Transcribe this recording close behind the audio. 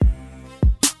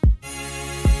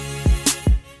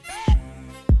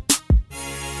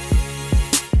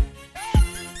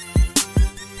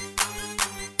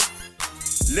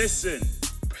Listen,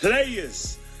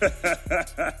 players.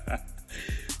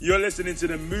 You're listening to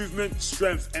the Movement,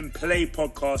 Strength and Play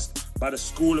podcast by the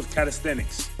School of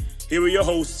Calisthenics. Here are your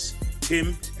hosts,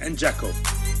 Tim and Jacko.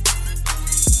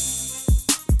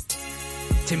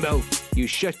 Timbo, you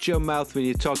shut your mouth when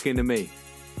you're talking to me.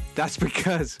 That's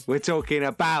because we're talking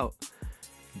about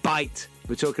bite.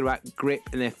 We're talking about grip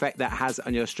and the effect that has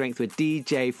on your strength with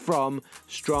DJ from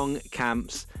Strong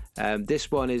Camps. This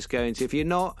one is going to, if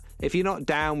you're not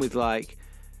down with like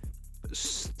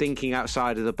thinking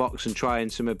outside of the box and trying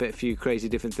a few crazy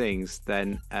different things,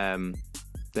 then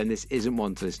this isn't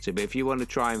one to listen to. But if you want to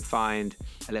try and find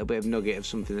a little bit of nugget of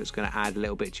something that's going to add a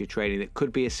little bit to your training, that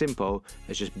could be as simple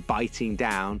as just biting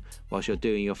down whilst you're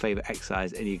doing your favorite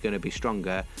exercise and you're going to be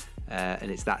stronger,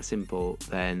 and it's that simple,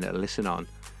 then listen on.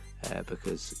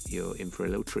 Because you're in for a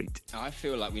little treat. I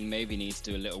feel like we maybe need to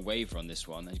do a little waiver on this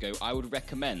one and go, I would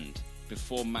recommend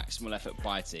before maximal effort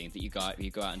biting that you go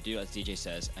out and do like DJ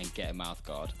says and get a mouth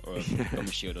guard or a gum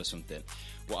shield or something.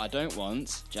 What I don't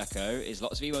want, Jacko, is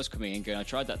lots of emails coming in going, I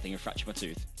tried that thing and fractured my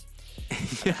tooth.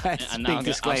 Yes, and now big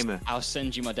disclaimer. I'll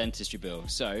send you my dentistry bill.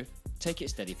 So take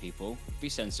it steady, people. Be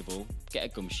sensible. Get a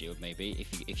gum shield maybe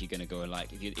if you're going to go and like,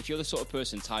 if you're the sort of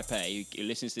person, type A, who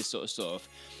listens to this sort of stuff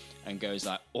and goes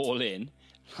like all in,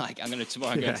 like I'm going to do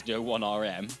a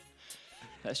 1RM.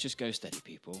 Let's just go steady,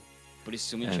 people. But it's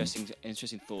some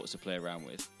interesting thoughts to play around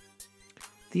with.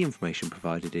 The information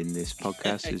provided in this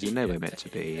podcast is in no way meant to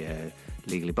be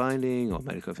legally binding or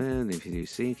medical. If you do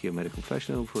seek your medical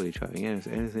professional before you're trying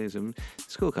anything,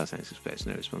 School Calisthenics expects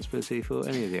no responsibility for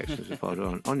any of the actions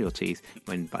required on your teeth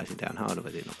when biting down hard or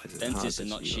whether not biting down hard. Dentists are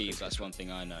not cheap, that's one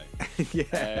thing I know.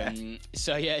 Yeah.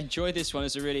 So yeah, enjoy this one.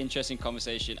 It's a really interesting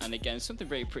conversation, and again, something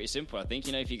pretty simple. I think,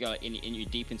 if you go in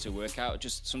deep into a workout,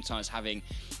 just sometimes having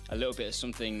a little bit of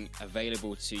something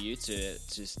available to you to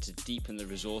deepen the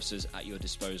resources at your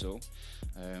disposal.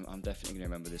 I'm definitely going to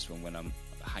remember this one when I'm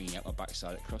hanging out my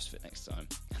backside at CrossFit next time.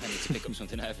 I need to pick up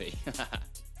something heavy.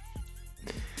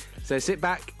 So sit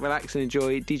back, relax and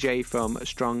enjoy DJ from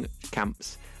Strong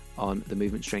Camps on the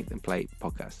Movement, Strength and Play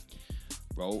podcast.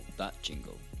 Roll that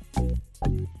jingle.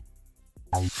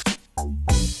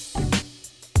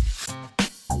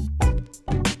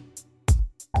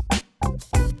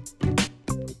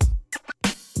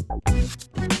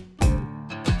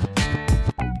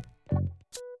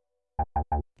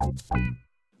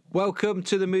 Welcome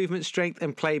to the Movement, Strength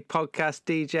and Play podcast.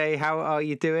 DJ, how are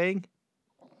you doing?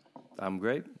 I'm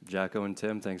great. Jacko and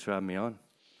Tim, thanks for having me on.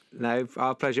 No,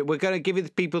 our pleasure. We're going to give you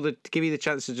the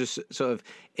chance to just sort of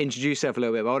introduce yourself a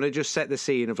little bit. But I want to just set the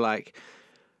scene of like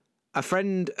a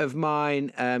friend of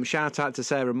mine. Shout out to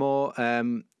Sarah Moore.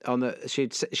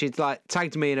 She'd like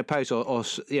tagged me in a post or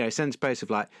sent a post of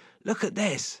like, look at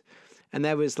this, and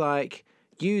there was like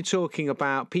you talking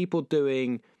about people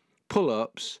doing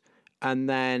pull-ups and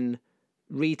then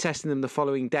retesting them the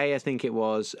following day, I think it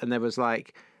was, and there was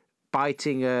like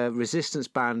biting a resistance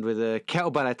band with a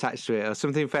kettlebell attached to it or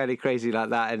something fairly crazy like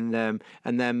that, and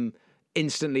then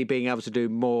instantly being able to do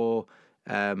more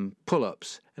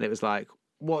pull-ups. And it was like,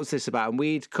 what's this about? And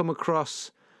we'd come across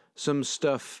some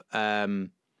stuff a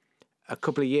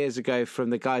couple of years ago from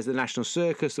the guys at the National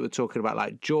Circus that were talking about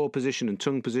like jaw position and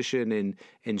tongue position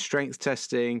in strength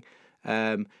testing.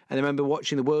 And I remember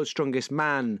watching the World's Strongest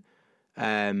Man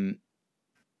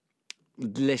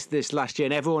list this last year,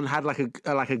 and everyone had like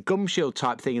a gum shield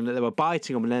type thing, and that they were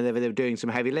biting them, and then they were doing some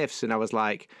heavy lifts. And I was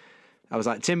like,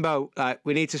 Timbo,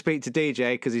 we need to speak to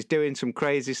DJ because he's doing some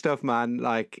crazy stuff, man.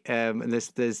 Like, and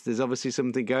there's obviously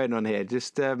something going on here.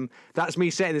 Just that's me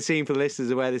setting the scene for the listeners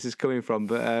of where this is coming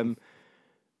from.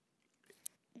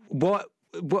 But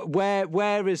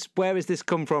where has this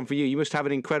come from for you? You must have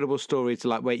an incredible story to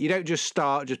like. Wait, you don't just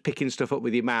start just picking stuff up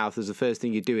with your mouth as the first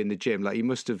thing you do in the gym. Like, you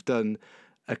must have done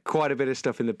quite a bit of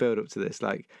stuff in the build up to this.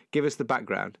 Like, give us the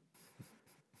background.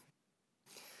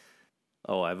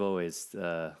 Oh, I've always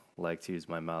liked to use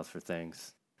my mouth for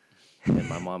things, and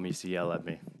my mom used to yell at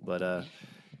me. But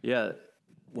yeah,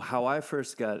 how I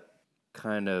first got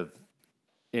kind of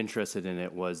interested in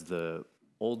it was the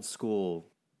old school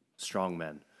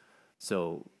strongmen.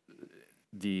 So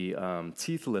the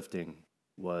teeth lifting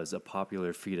was a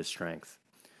popular feat of strength.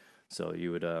 So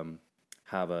you would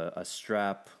have a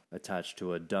strap attached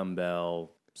to a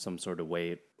dumbbell, some sort of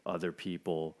weight, other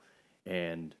people,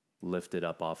 and lift it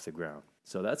up off the ground.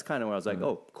 So that's kind of where I was like,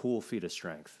 oh, cool feat of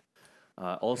strength.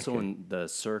 Also in the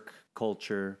Cirque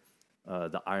culture,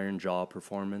 the iron jaw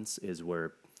performance is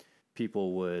where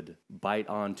people would bite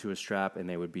onto a strap and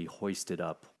they would be hoisted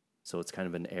up. So it's kind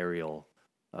of an aerial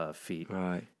feat.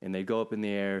 Right. And they'd go up in the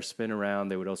air, spin around.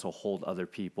 They would also hold other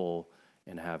people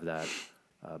and have that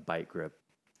bite grip.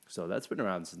 So that's been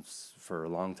around for a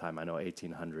long time. I know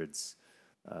 1800s.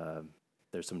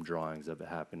 There's some drawings of it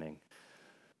happening.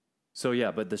 So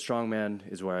yeah, but the strongman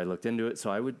is where I looked into it.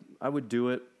 So I would do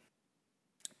it,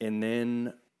 and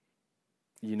then,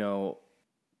 you know,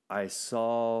 I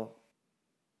saw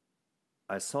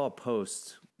a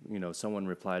post. You know, someone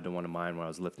replied to one of mine when I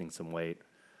was lifting some weight,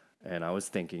 and I was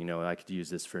thinking, you know, I could use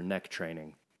this for neck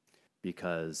training,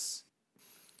 because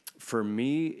for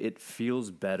me it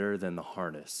feels better than the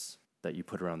harness that you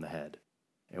put around the head.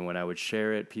 And when I would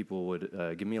share it, people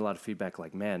would give me a lot of feedback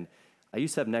like, man, I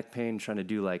used to have neck pain trying to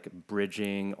do like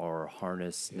bridging or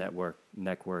harness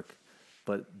neck work,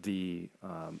 but the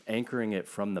anchoring it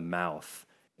from the mouth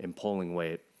and pulling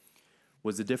weight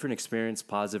was a different experience,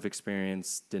 positive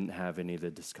experience, didn't have any of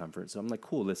the discomfort. So I'm like,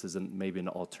 cool, this is maybe an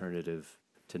alternative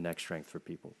to neck strength for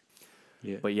people.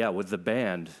 Yeah. But yeah, with the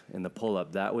band and the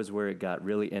pull-up, that was where it got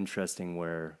really interesting,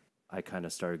 where I kind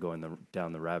of started going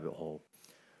down the rabbit hole,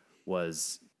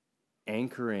 was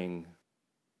anchoring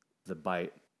the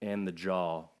bite and the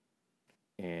jaw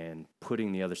and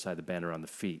putting the other side of the band around the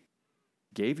feet.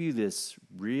 Gave you this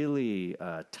really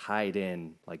tied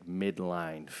in, like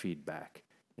midline feedback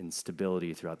and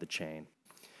stability throughout the chain.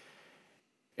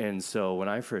 And so when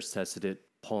I first tested it,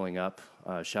 pulling up,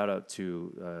 shout out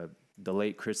to the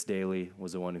late Chris Daly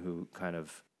was the one who kind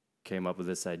of came up with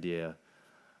this idea.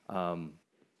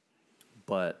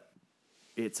 But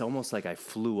it's almost like I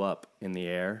flew up in the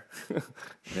air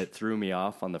and it threw me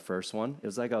off on the first one. It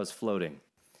was like I was floating.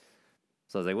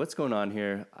 So I was like, what's going on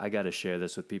here? I got to share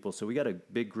this with people. So we got a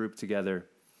big group together,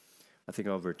 I think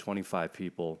over 25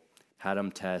 people, had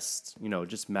them test, you know,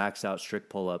 just max out strict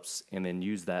pull-ups, and then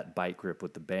use that bite grip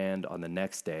with the band on the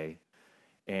next day.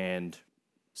 And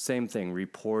same thing,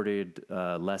 reported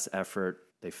less effort.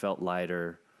 They felt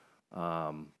lighter.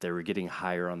 They were getting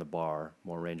higher on the bar,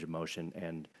 more range of motion,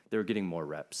 and they were getting more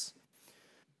reps.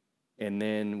 And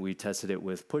then we tested it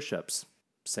with push-ups.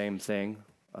 Same thing,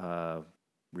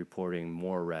 reporting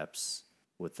more reps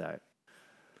with that.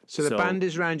 So the band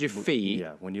is around your feet,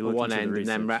 yeah, when you look one into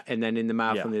end, the and then in the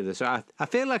mouth on the other. So I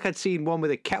feel like I'd seen one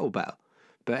with a kettlebell,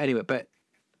 but anyway,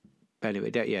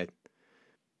 yeah.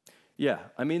 Yeah,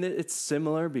 I mean, it's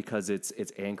similar because it's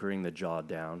anchoring the jaw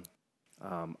down.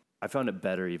 I found it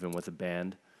better even with a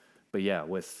band. But yeah,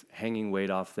 with hanging weight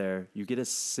off there, you get a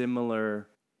similar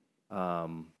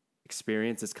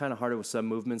experience. It's kind of harder with some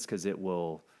movements because it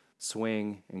will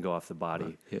swing and go off the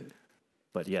body. Yeah.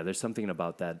 But yeah, there's something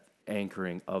about that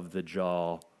anchoring of the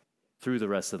jaw through the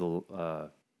rest of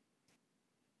the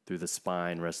through the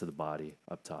spine, rest of the body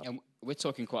up top. And we're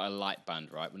talking quite a light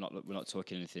band, right? We're not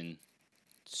talking anything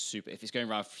super. If it's going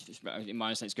around, in my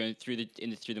understanding, it's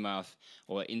going through the mouth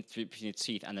or through between the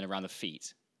teeth and then around the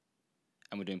feet,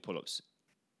 and we're doing pull-ups.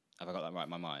 Have I got that right in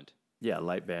my mind? Yeah,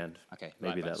 light band. Okay,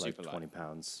 maybe band, that like 20 light.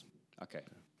 pounds. Okay.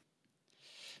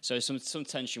 So some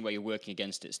tension where you're working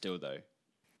against it still, though.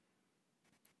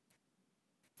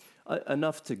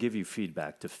 Enough to give you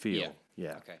feedback to feel.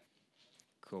 Yeah. Okay.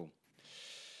 Cool.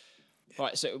 All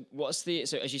right. So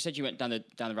as you said, you went down the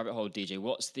rabbit hole, DJ.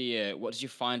 What did you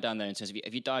find down there in terms of,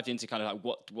 have you dived into kind of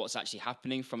like what's actually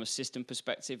happening from a system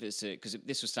perspective? Because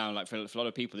this would sound like for a lot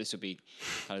of people, this would be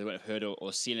kind of, they wouldn't have heard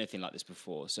or seen anything like this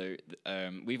before. So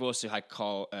we've also had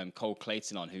Cole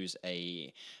Clayton on, who's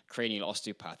a cranial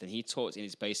osteopath, and he taught in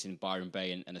his base in Byron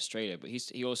Bay in Australia. But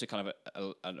he also kind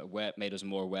of made us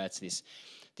more aware to this,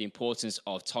 the importance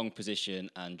of tongue position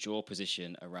and jaw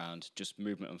position around just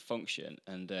movement and function.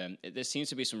 And there seems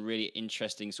to be some really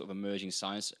interesting sort of emerging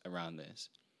science around this.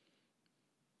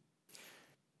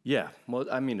 Yeah, well,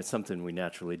 I mean, it's something we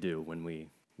naturally do when we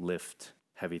lift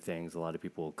heavy things. A lot of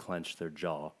people clench their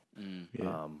jaw.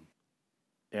 And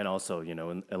also, you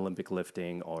know, in Olympic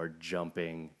lifting or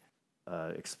jumping,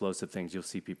 explosive things, you'll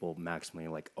see people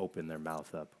maximally like open their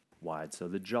mouth up wide. So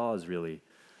the jaw is really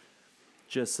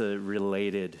just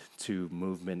related to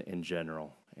movement in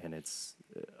general, and it's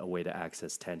a way to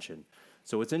access tension.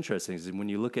 So what's interesting is when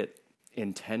you look at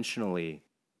intentionally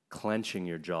clenching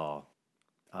your jaw,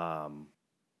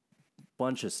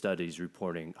 bunch of studies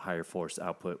reporting higher force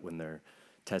output when they're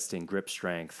testing grip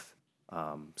strength,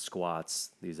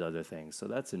 squats, these other things. So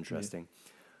that's interesting.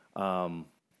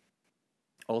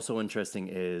 Also interesting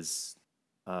is,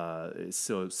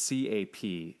 so CAP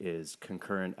is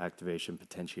concurrent activation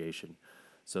potentiation.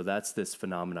 So that's this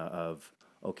phenomena of,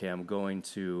 okay, I'm going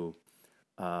to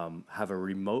have a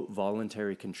remote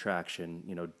voluntary contraction,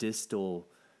 you know, distal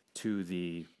to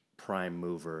the prime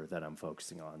mover that I'm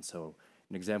focusing on. So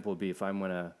an example would be if I'm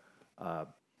going to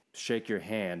shake your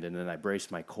hand and then I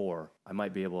brace my core, I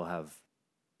might be able to have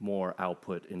more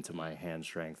output into my hand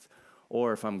strength.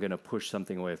 Or if I'm going to push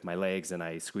something away with my legs and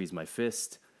I squeeze my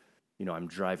fist, I'm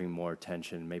driving more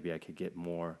tension. Maybe I could get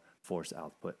more force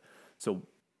output. So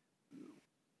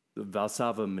the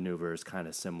Valsalva maneuver is kind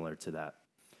of similar to that.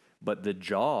 But the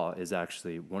jaw is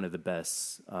actually one of the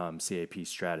best CAP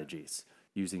strategies,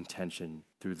 using tension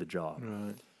through the jaw.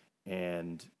 Right.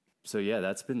 And so, yeah,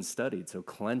 that's been studied. So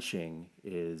clenching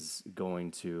is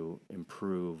going to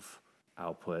improve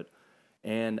output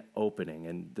and opening.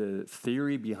 And the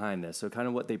theory behind this, so kind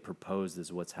of what they proposed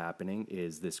is what's happening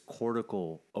is this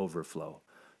cortical overflow.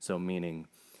 So meaning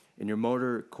in your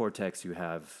motor cortex, you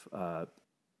have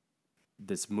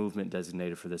this movement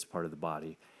designated for this part of the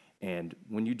body. And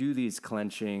when you do these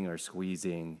clenching or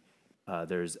squeezing,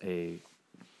 there's a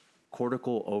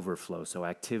cortical overflow. So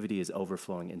activity is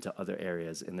overflowing into other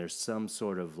areas, and there's some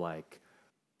sort of like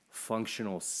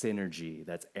functional synergy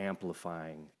that's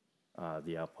amplifying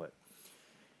the output.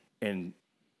 And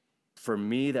for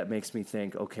me, that makes me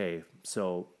think, okay,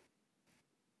 so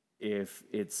if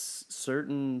it's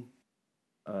certain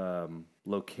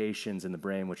locations in the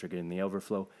brain which are getting the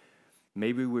overflow,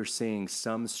 maybe we're seeing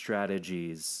some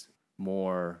strategies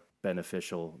more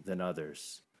beneficial than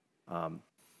others.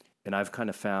 And I've kind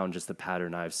of found just the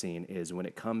pattern I've seen is when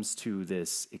it comes to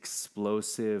this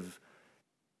explosive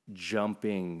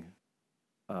jumping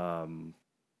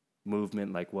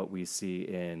movement, like what we see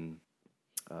in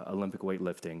Olympic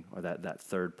weightlifting, or that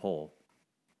third pole,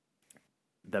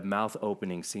 the mouth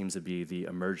opening seems to be the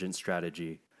emergent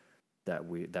strategy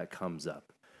that comes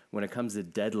up. When it comes to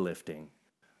deadlifting,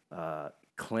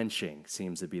 clenching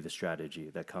seems to be the strategy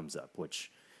that comes up,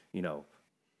 which,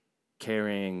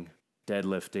 carrying,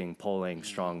 deadlifting, pulling,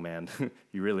 strongman,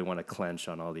 you really want to clench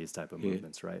on all these type of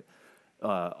movements, right?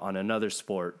 On another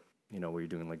sport, where you're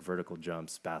doing like vertical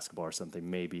jumps, basketball or something,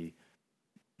 maybe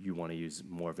you want to use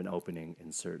more of an opening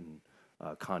in certain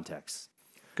contexts.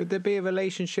 Could there be a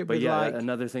relationship But with yeah, like...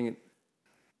 another thing...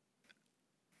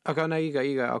 Okay, no, you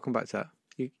go. I'll come back to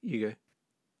that. You go.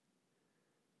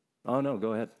 Oh, no,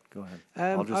 go ahead.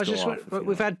 I'll just go off.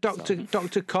 We've had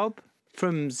Dr. Cobb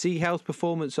from Z Health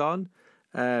Performance on,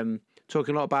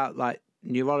 talking a lot about like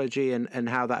neurology and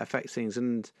how that affects things,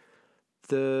 and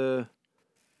the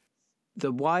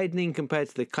widening compared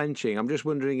to the clenching. I'm just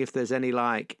wondering if there's any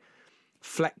like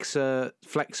flexor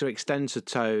extensor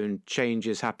tone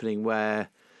changes happening where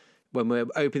when we're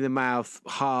opening the mouth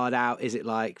hard out, is it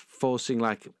like forcing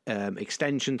like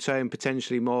extension tone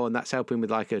potentially more, and that's helping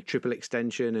with like a triple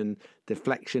extension, and the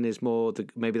flexion is more,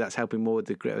 maybe that's helping more with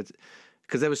the grip?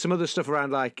 Because there was some other stuff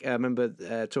around, like I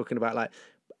remember talking about like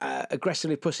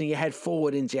aggressively pushing your head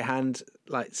forward into your hand,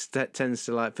 like that tends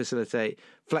to like facilitate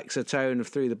flexor tone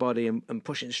through the body, and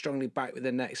pushing strongly back with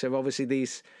the neck. So obviously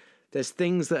there's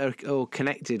things that are all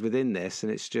connected within this,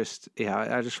 and it's just,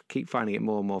 I just keep finding it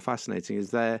more and more fascinating.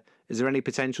 Is there any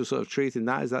potential sort of truth in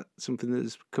that? Is that something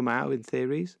that's come out in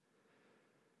theories?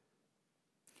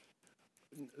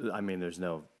 I mean, there's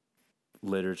no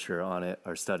literature on it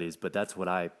or studies, but that's what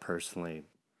I personally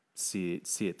see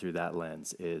it through that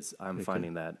lens. Is I'm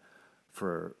finding that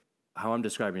for how I'm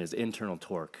describing it as internal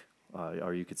torque,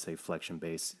 or you could say flexion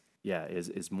base,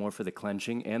 is more for the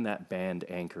clenching and that band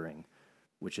anchoring,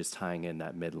 which is tying in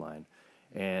that midline.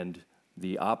 And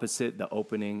the opposite, the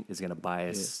opening, is going to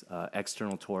bias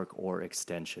external torque or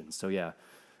extension. So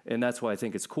and that's why I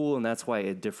think it's cool, and that's why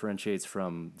it differentiates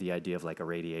from the idea of like a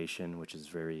radiation, which is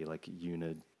very like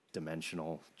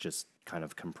unidimensional, just kind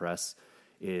of compress.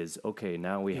 Is okay,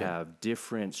 now we have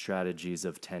different strategies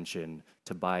of tension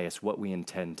to bias what we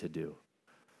intend to do.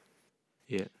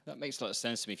 Yeah, that makes a lot of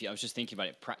sense to me. I was just thinking about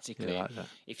it practically. Like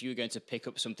if you were going to pick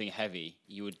up something heavy,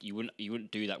 you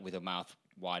wouldn't do that with a mouth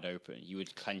wide open. You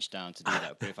would clench down to do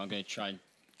that. But if I'm going to try and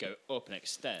go up and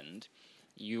extend,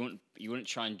 you wouldn't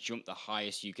try and jump the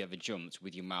highest you've ever jumped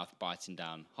with your mouth biting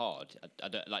down hard. I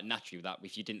don't like naturally with that.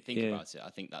 If you didn't think about it, I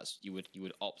think that's you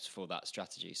would opt for that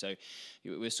strategy. So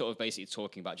we're sort of basically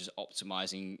talking about just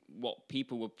optimizing what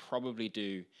people would probably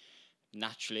do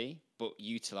naturally, but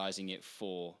utilizing it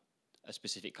for a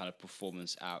specific kind of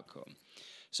performance outcome.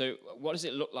 So what does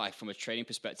it look like from a training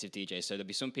perspective, DJ? So there'll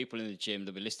be some people in the gym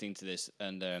that'll be listening to this,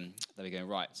 and they'll be going,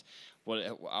 right,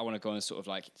 well, I want to go and sort of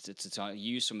like to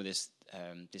use some of this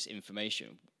this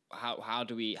information.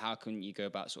 How can you go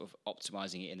about sort of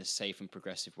optimizing it in a safe and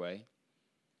progressive way?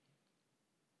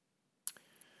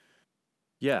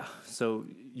 Yeah, so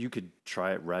you could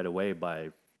try it right away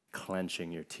by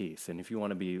clenching your teeth. And if you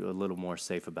want to be a little more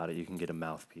safe about it, you can get a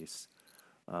mouthpiece.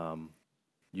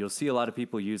 You'll see a lot of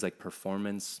people use like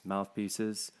performance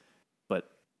mouthpieces, but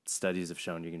studies have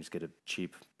shown you can just get a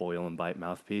cheap boil and bite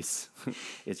mouthpiece.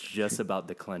 It's just about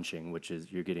the clenching, which is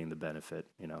you're getting the benefit,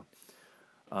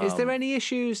 Is there any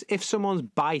issues if someone's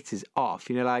bite is off?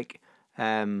 You know, like,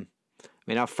 I mean,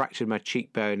 I've fractured my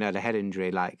cheekbone, had a head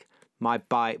injury. Like, my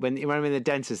bite, when I'm in the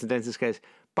dentist goes,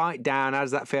 bite down, how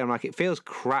does that feel? I'm like, it feels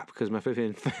crap because my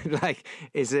flipping, like,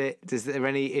 is there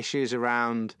any issues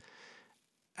around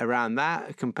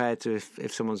that compared to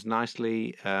if someone's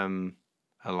nicely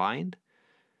aligned?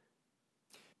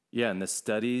 Yeah, in the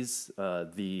studies,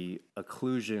 the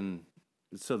occlusion.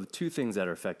 So the two things that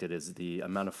are affected is the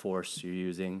amount of force you're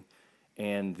using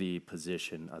and the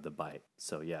position of the bite.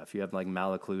 So yeah, if you have like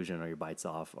malocclusion or your bite's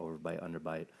off, overbite,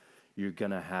 underbite, you're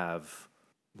gonna have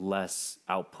less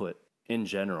output in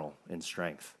general in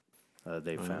strength.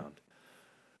 They found.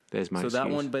 There's my So excuse. that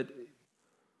one, but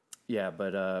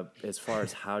as far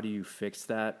as how do you fix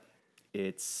that,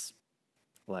 it's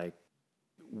like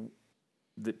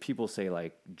that people say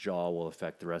like jaw will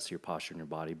affect the rest of your posture in your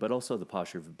body, but also the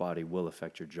posture of your body will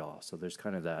affect your jaw. So there's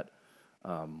kind of that,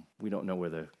 we don't know where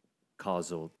the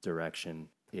causal direction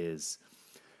is,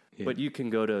 but you can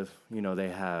go to, they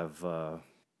have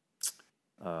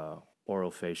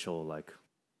orofacial, like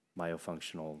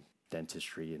myofunctional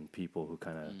dentistry and people who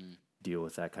kind of deal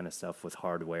with that kind of stuff with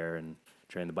hardware and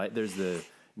train the bite. There's the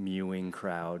mewing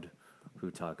crowd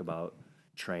who talk about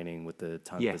training with the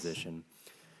tongue position.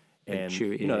 And,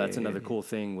 that's another cool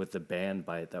thing with the band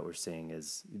bite that we're seeing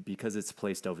is because it's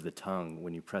placed over the tongue,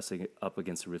 when you press it up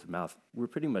against the roof of the mouth, we're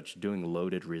pretty much doing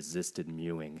loaded resisted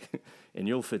mewing. And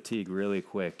you'll fatigue really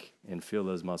quick and feel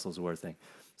those muscles working.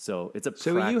 So it's a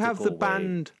practical way. So you have the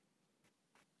band,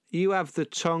 you have the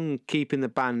tongue keeping the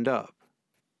band up?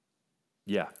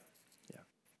 Yeah.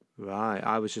 Right.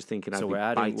 I was just thinking so we're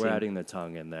adding the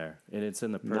tongue in there, and it's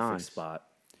in the perfect spot.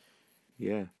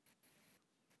 Yeah.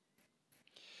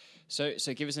 So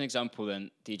give us an example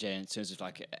then, DJ, in terms of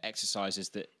like exercises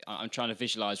that I'm trying to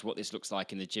visualize what this looks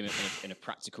like in the gym in a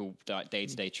practical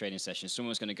day-to-day training session.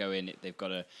 Someone's going to go in, they've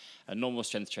got a normal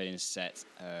strength training set.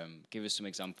 Give us some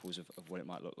examples of what it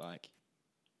might look like.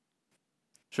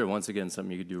 Sure. Once again,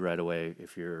 something you could do right away.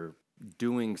 If you're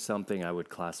doing something I would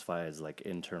classify as like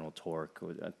internal torque,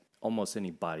 almost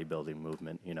any bodybuilding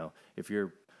movement, if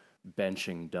you're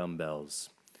benching dumbbells,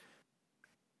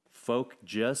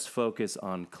 just focus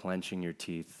on clenching your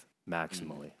teeth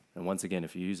maximally. And once again,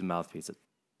 if you use a mouthpiece, it's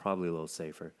probably a little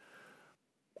safer.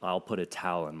 I'll put a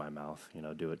towel in my mouth,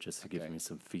 do it just to give me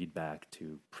some feedback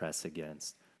to press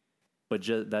against. But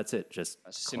that's it. Just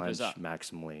clench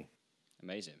maximally.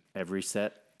 Amazing. Every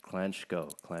set, clench, go,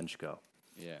 clench, go.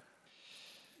 Yeah.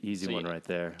 Easy one right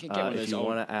there. If you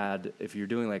want to add, if you're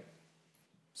doing like,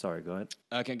 sorry, go ahead.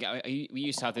 We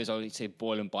used to have those old, say,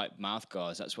 boil and bite mouth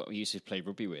guards. That's what we used to play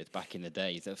rugby with back in the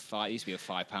day. It used to be a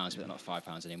 £5, but they're not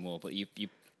 £5 anymore. But you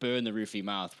burn the roof of your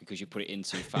mouth because you put it in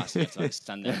too fast. You have to like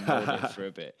stand there and hold it for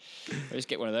a bit. I just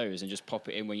get one of those and just pop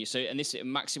it in when you. So, and this is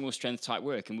maximal strength type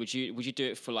work. And would you do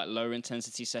it for like lower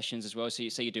intensity sessions as well? So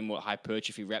you say you're doing more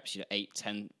hypertrophy reps, 8,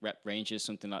 10 rep ranges,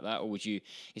 something like that, or is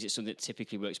it something that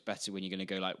typically works better when you're going to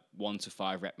go like 1 to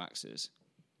 5 rep maxes?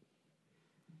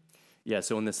 Yeah,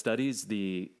 so in the studies,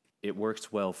 it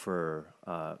works well for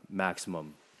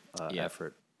maximum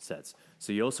effort sets.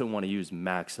 So you also want to use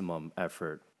maximum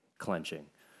effort clenching.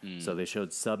 So they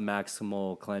showed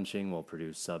sub-maximal clenching will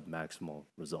produce sub-maximal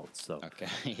results. So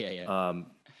okay,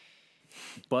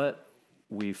 but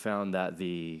we found that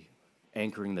the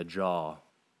anchoring the jaw,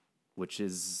 which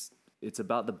it's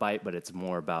about the bite, but it's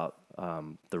more about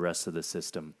the rest of the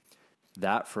system.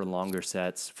 That for longer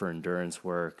sets, for endurance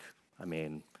work, I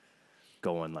mean,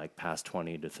 going like past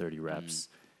 20 to 30 reps,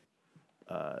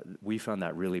 we found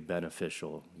that really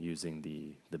beneficial using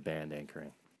the band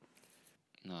anchoring.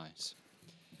 Nice.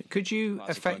 Could you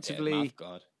effectively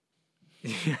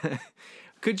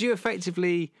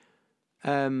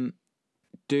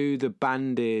do the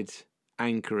banded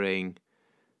anchoring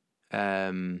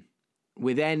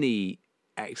with any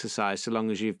exercise, so long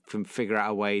as you can figure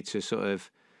out a way to sort of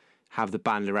have the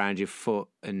band around your foot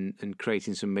and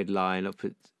creating some midline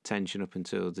tension up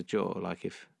until the jaw?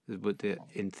 Like, would it,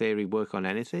 in theory, work on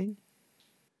anything?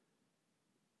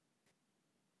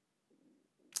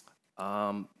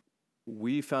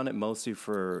 We found it mostly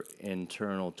for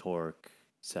internal torque,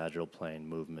 sagittal plane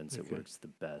movements. Okay. It works the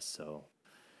best. So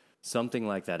something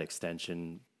like that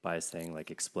extension bias thing, like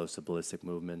explosive ballistic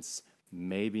movements,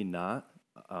 maybe not.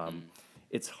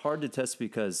 It's hard to test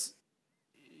because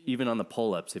even on the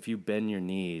pull-ups, if you bend your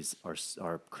knees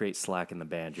or create slack in the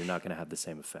band, you're not going to have the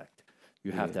same effect.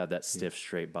 You have to have that stiff,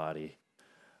 straight body.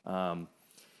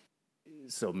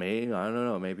 So maybe, I don't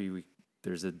know, maybe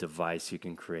there's a device you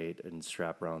can create and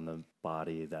strap around the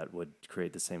body that would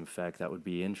create the same effect. That would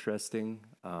be interesting.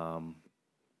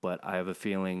 But I have a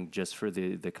feeling just for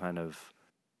the kind of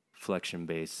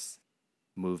flexion-based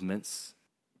movements,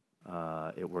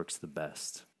 it works the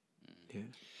best. Yeah.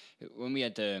 When we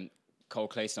had Cole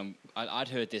Clayton, I'd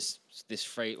heard this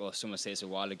phrase, or someone say this a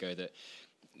while ago, that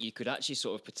you could actually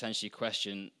sort of potentially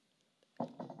question,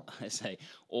 let's say,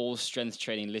 all strength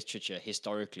training literature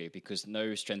historically, because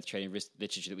no strength training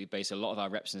literature that we base a lot of our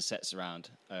reps and sets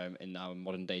around in our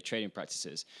modern day training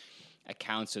practices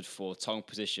accounted for tongue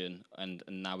position, and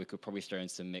now we could probably throw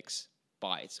into the mix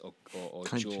bite or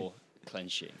jaw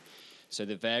clenching. So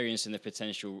the variance in the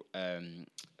potential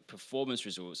performance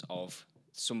results of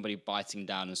somebody biting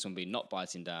down and somebody not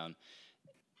biting down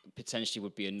potentially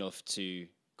would be enough to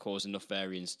cause enough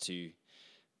variance to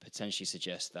potentially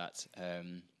suggest that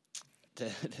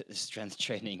the strength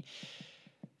training,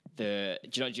 do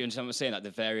you understand what I'm saying? That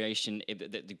the variation,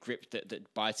 the grip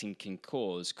that biting can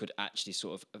cause could actually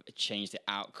sort of change the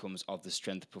outcomes of the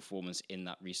strength performance in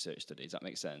that research study. Does that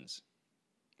make sense?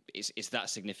 Is that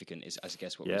significant? Is, I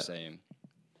guess, what we're saying.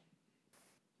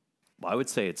 Well, I would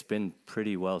say it's been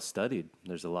pretty well studied.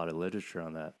 There's a lot of literature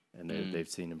on that, and they've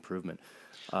seen improvement.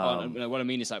 What I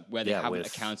mean is like where they haven't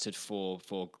accounted for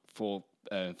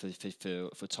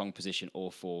tongue position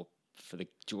or for the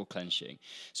jaw clenching.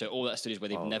 So all that studies where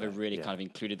they've never really kind of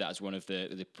included that as one of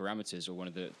the parameters or one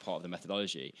of the part of the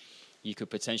methodology. You could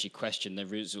potentially question the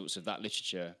results of that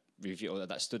literature review or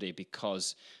that study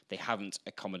because they haven't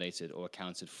accommodated or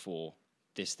accounted for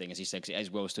this thing, as you said, because it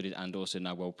is well studied and also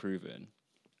now well proven.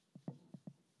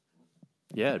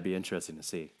 Yeah, it'd be interesting to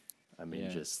see. I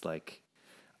mean, just like,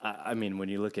 I mean, when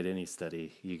you look at any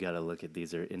study, you got to look at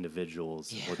these are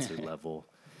individuals. What's their level?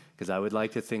 Because I would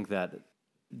like to think that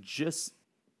these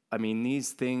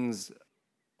things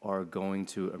are going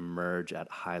to emerge at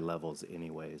high levels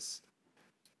anyways.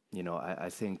 You know, I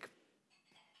think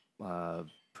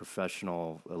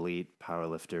professional elite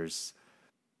powerlifters,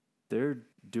 they're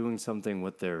doing something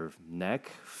with their neck,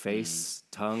 face,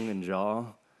 tongue, and jaw,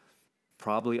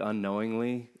 probably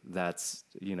unknowingly, that's,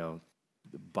 you know,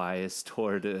 biased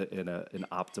toward an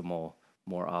optimal,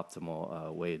 more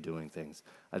optimal way of doing things.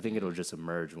 I think it'll just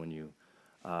emerge when you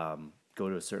go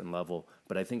to a certain level.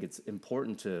 But I think it's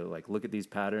important to like look at these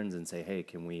patterns and say, hey,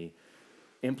 can we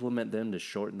implement them to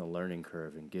shorten the learning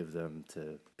curve and give them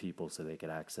to people so they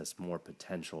could access more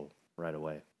potential right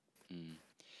away?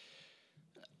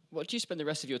 What do you spend the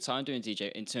rest of your time doing,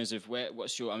 DJ, in terms of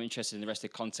I'm interested in the rest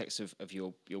of the context of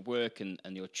your work and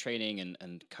your training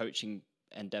and coaching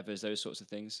endeavors, those sorts of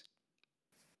things?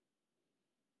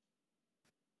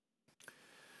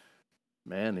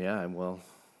 Man, yeah, well,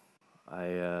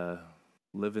 I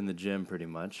live in the gym pretty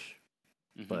much,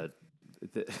 but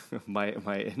my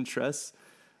interests,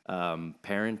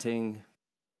 parenting,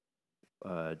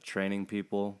 training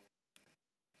people,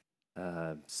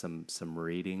 some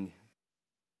reading,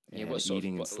 and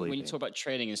eating and sleeping. When you talk about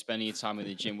training and spending your time in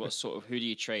the gym, who do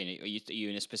you train? Are you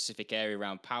in a specific area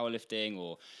around powerlifting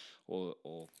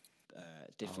or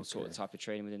different sort of type of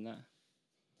training within that?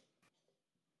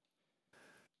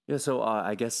 Yeah, so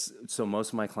I guess, so most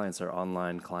of my clients are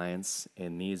online clients,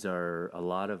 and these are a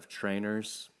lot of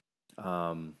trainers,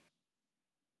 a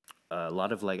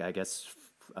lot of like, I guess,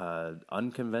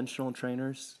 unconventional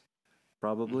trainers,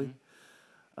 probably.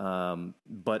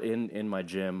 But in my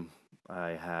gym,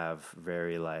 I have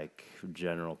very like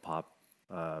general pop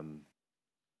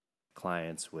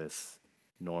clients with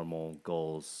normal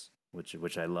goals,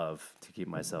 which I love to keep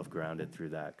myself grounded through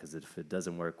that, because if it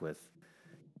doesn't work with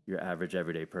your average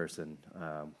everyday person,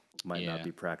 might not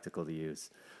be practical to use.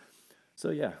 So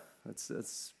yeah,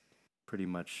 that's pretty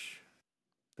much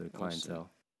the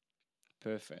clientele.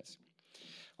 Perfect.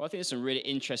 Well, I think there's some really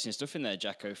interesting stuff in there,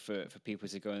 Jacko, for people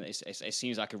to go. And it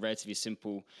seems like a relatively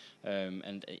simple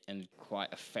and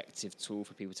quite effective tool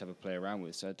for people to have a play around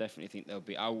with. So I definitely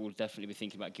think I will definitely be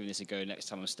thinking about giving this a go next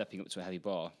time I'm stepping up to a heavy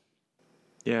bar.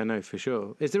 Yeah, no, for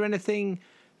sure. Is there anything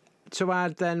to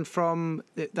add then from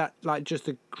that, like just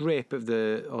the grip of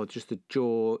or just the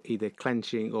jaw, either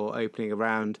clenching or opening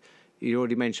around? You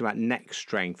already mentioned about neck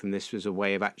strength, and this was a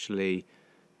way of actually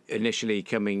initially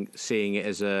seeing it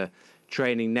as a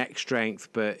training neck strength,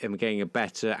 but I'm getting a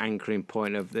better anchoring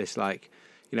point of this. Like,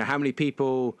 you know, how many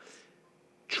people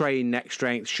train neck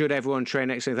strength? Should everyone train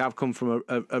neck strength? I've come from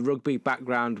a rugby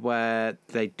background where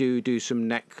they do some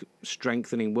neck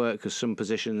strengthening work because some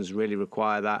positions really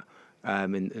require that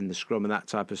in the scrum and that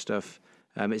type of stuff.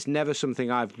 It's never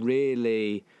something I've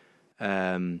really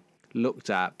looked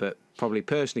at, but probably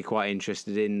personally quite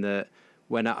interested in that.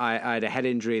 When I had a head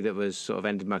injury that was sort of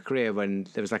ended my career, when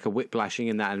there was like a whiplashing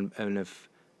in that and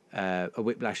a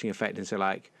whiplashing effect, and so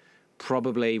like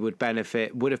probably would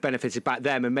have benefited back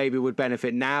then, and maybe would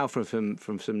benefit now from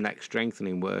some neck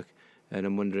strengthening work. And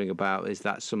I'm wondering about, is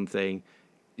that something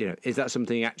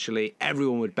actually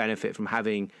everyone would benefit from,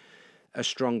 having a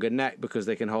stronger neck because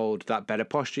they can hold that better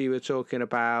posture you were talking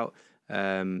about?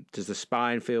 Does the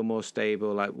spine feel more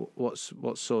stable? Like what's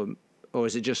sort of, or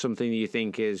is it just something you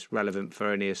think is relevant for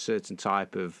only a certain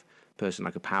type of person,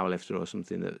 like a powerlifter or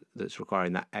something that's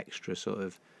requiring that extra sort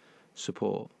of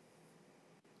support?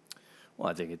 Well,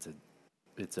 I think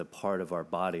it's a part of our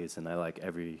bodies, and I like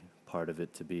every part of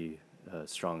it to be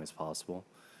strong as possible.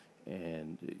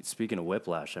 And speaking of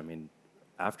whiplash, I mean,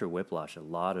 after whiplash, a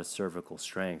lot of cervical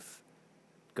strength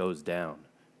goes down,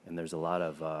 and there's a lot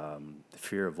of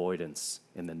fear avoidance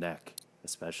in the neck,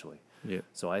 especially. Yeah.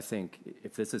 So I think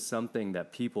if this is something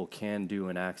that people can do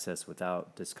and access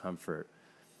without discomfort,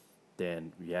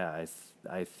 then yeah,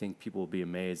 I think people will be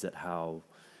amazed at how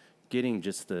getting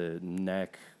just the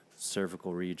neck,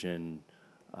 cervical region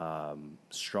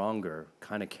stronger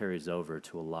kind of carries over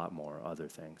to a lot more other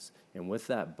things. And with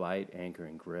that bite, anchor,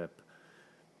 and grip,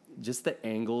 just the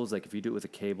angles, like if you do it with a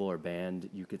cable or band,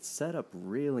 you could set up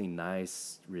really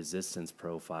nice resistance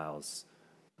profiles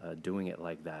doing it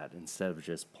like that instead of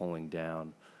just pulling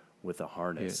down with a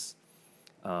harness.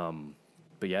 Yeah.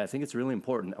 But yeah, I think it's really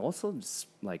important. Also, just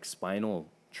like spinal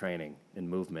training and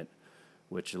movement,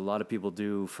 which a lot of people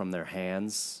do from their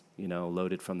hands,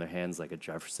 loaded from their hands like a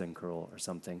Jefferson curl or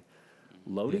something.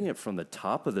 Loading it from the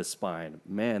top of the spine,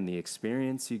 man, the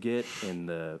experience you get in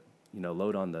the,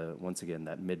 load on the, once again,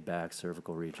 that mid-back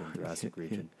cervical region, thoracic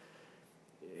region.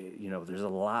 There's a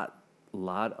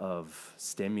lot of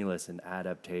stimulus and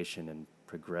adaptation and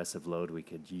progressive load we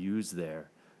could use there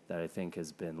that I think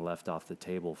has been left off the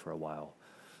table for a while.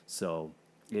 So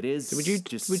it is. So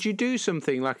would you do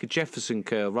something like a Jefferson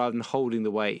curl rather than holding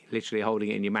the weight, literally holding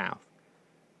it in your mouth?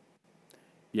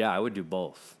 Yeah, I would do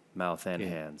both, mouth and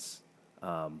hands.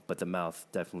 But the mouth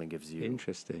definitely gives you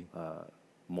interesting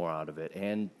more out of it,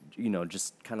 and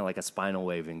just kind of like a spinal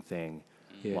waving thing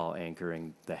while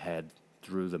anchoring the head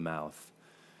through the mouth.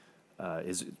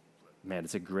 It's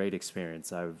a great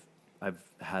experience. I've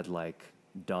had like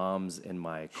DOMs in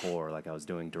my core, like I was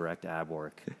doing direct ab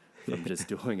work from just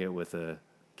doing it with a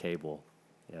cable.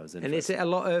 Yeah, it was interesting. And is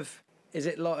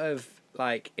it a lot of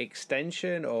like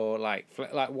extension or like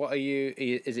what are you?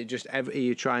 Is it just are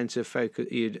you trying to focus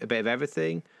a bit of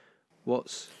everything?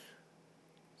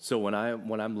 So when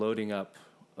I'm loading up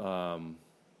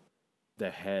the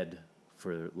head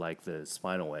for like the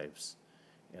spinal waves,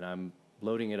 and I'm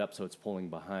loading it up so it's pulling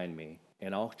behind me,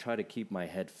 and I'll try to keep my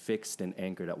head fixed and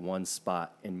anchored at one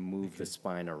spot and move the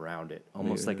spine around it,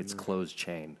 almost like it's closed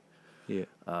chain. Yeah.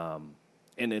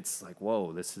 And it's like,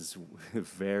 whoa, this is a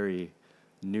very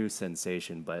new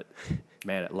sensation, but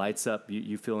man, it lights up.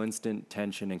 You feel instant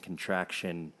tension and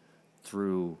contraction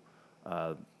through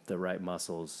the right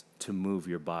muscles to move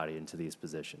your body into these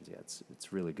positions. Yeah,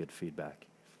 it's really good feedback.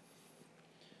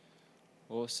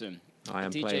 Awesome. I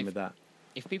am DJ, playing with that.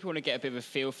 If people want to get a bit of a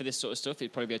feel for this sort of stuff,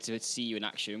 they'd probably be able to see you in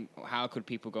action. How could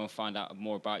people go and find out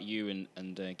more about you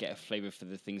and get a flavor for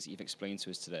the things that you've explained to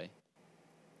us today?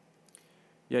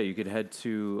 Yeah, you could head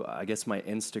to, I guess, my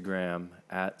Instagram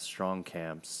at Strong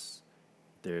Camps.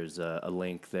 There's a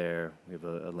link there. We have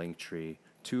a link tree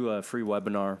to a free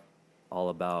webinar all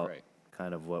about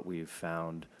kind of what we've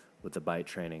found with the bite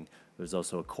training. There's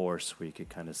also a course where you could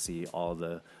kind of see all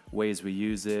the ways we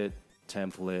use it,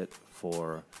 template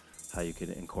for how you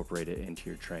can incorporate it into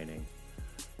your training.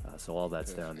 So all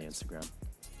that's there on the Instagram.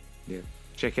 Yeah.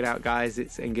 Check it out, guys.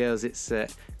 And girls. It's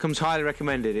comes highly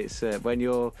recommended. It's when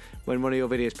one of your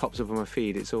videos pops up on my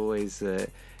feed. It's always I'm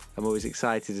always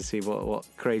excited to see what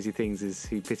crazy things is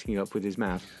he picking up with his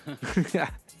mouth.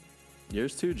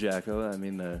 Yours too, Jacko. I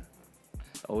mean,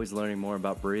 always learning more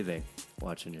about breathing,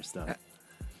 watching your stuff.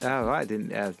 Oh, right.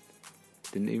 Didn't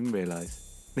even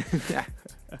realise.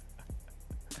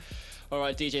 All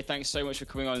right, DJ, thanks so much for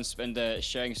coming on and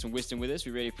sharing some wisdom with us.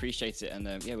 We really appreciate it,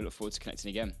 and we look forward to connecting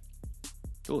again.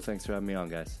 Cool. Thanks for having me on,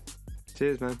 guys.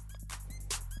 Cheers, man.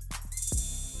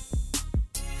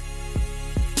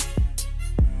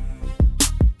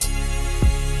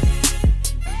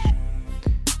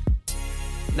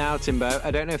 Now, Timbo,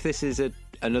 I don't know if this is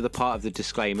another part of the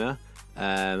disclaimer,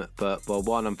 but well,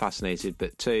 one, I'm fascinated,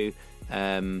 but two,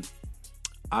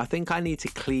 I think I need to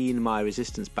clean my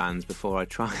resistance bands before I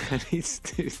try.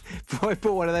 Before I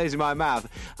put one of those in my mouth.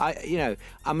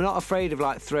 I'm not afraid of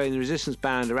like throwing the resistance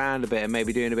band around a bit and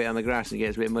maybe doing a bit on the grass and it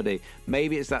gets a bit muddy.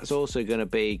 Maybe that's also going to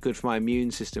be good for my immune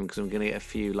system because I'm going to get a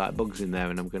few like bugs in there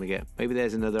and I'm going to get. Maybe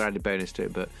there's another added bonus to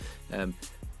it, but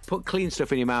Put clean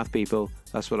stuff in your mouth, people.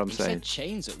 That's what I'm He saying. said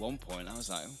chains at one point. I was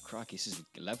like, oh, crikey, this is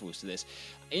levels to this.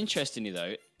 Interestingly,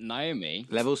 though, Naomi,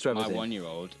 Levels to my everything.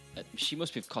 1-year-old, she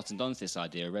must have cottoned on to this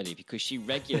idea already because she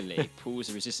regularly pulls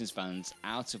the resistance bands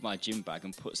out of my gym bag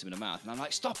and puts them in her mouth. And I'm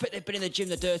like, stop it, they've been in the gym,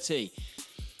 they're dirty.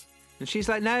 And she's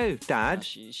like, no, Dad.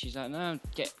 And she's like, no,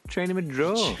 get Train him a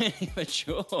draw.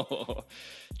 mature.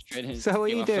 Training, So what are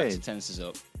get you my doing? flexor tensors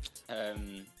up.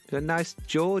 A nice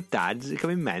jaw, Dad. Does it come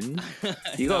in men?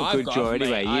 You No, got a good jaw mate,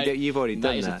 anyway. You've already done that.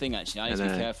 That is the thing, actually. I need to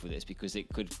And, be careful with this because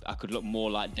I could look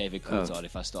more like David Coulthard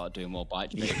if I start doing more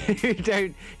bike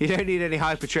training. you don't need any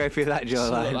hypertrophy of that I look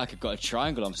jawline. like I've got a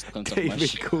triangle I'm stuck on top of my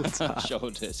David Coulthard.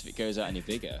 shoulders if it goes out any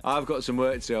bigger. I've got some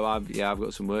work to do. I've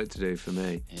got some work to do for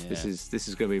me. Yeah. This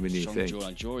is going to be my new Strong thing.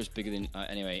 jawline. Jaw is bigger than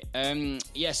anyway.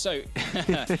 So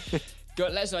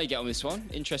let us know how you get on this one.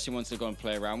 Interesting one to go and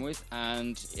play around with.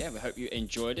 And yeah, we hope you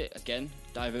enjoyed it. Again,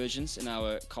 divergence in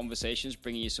our conversations,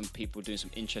 bringing you some people doing some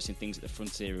interesting things at the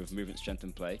frontier of movement, strength,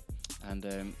 and play. And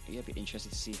yeah, be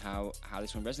interested to see how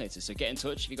this one resonated. So get in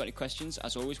touch if you've got any questions.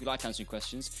 As always, we like answering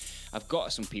questions. I've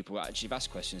got some people who actually have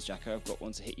asked questions, Jacko. I've got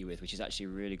one to hit you with, which is actually a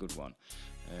really good one.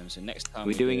 So next time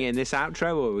We're doing it in this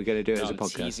outro, or are we going to do it as a I'm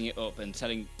podcast? teasing it up and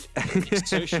telling it's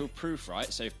social proof, right?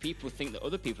 So if people think that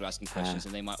other people are asking questions,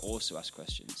 then they might also ask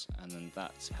questions, and then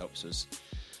that helps us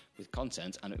with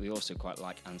content. And we also quite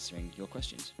like answering your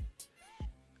questions.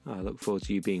 Oh, I look forward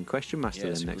to you being question master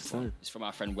it's then a good next one. time. It's from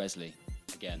our friend Wesley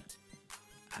again.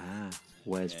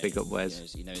 Wes, Yeah, big up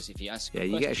Wes. He knows if you ask. Yeah,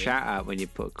 you get a shout out when you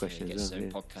put questions. He gets his on, own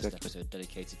yeah, podcast exactly. episode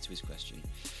dedicated to his question.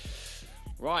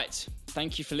 Right,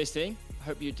 thank you for listening.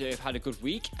 Hope you have had a good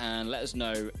week, and let us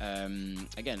know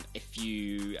again if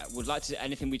you would like to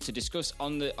anything to discuss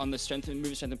on the Strength and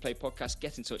Movement Strength and Play podcast.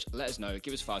 Get in touch, let us know.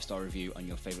 Give us a 5-star review on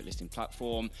your favorite listening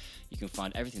platform. You can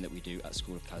find everything that we do at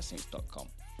schoolofcalisthenics.com.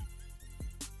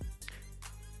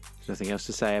 There's nothing else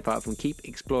to say apart from keep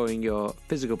exploring your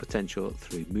physical potential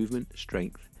through movement,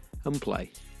 strength, and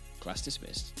play. Class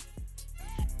dismissed.